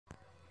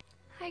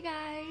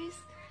guys,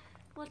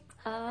 what's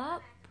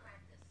up?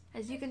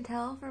 As you can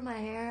tell from my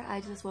hair,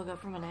 I just woke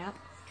up from a nap,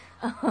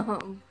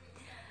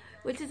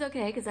 which is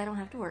okay because I don't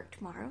have to work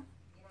tomorrow.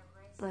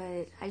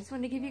 But I just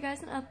wanted to give you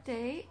guys an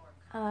update.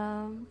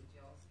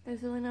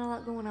 There's really not a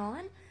lot going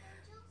on,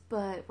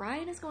 but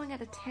Ryan is going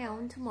out of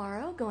town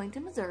tomorrow, going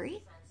to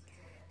Missouri.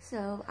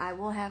 So I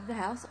will have the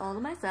house all to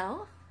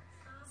myself.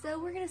 So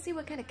we're gonna see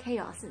what kind of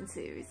chaos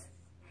ensues.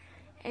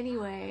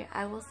 Anyway,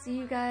 I will see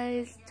you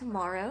guys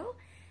tomorrow,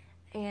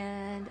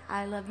 and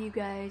I love you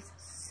guys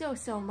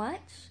so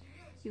much.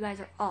 You guys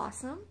are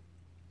awesome,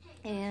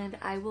 and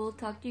I will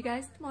talk to you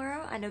guys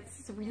tomorrow. I know this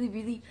is a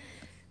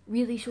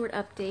really short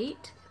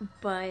update,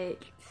 but,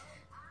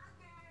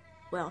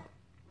 well,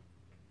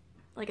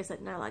 like I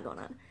said, not a lot going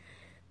on.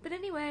 But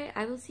anyway,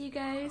 I will see you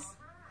guys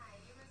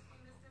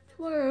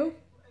tomorrow.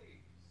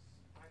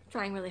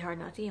 Trying really hard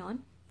not to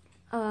yawn.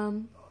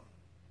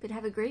 But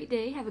have a great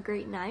day, have a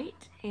great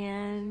night,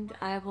 and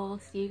I will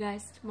see you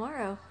guys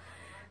tomorrow.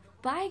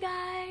 Bye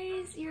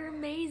guys, you're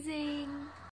amazing.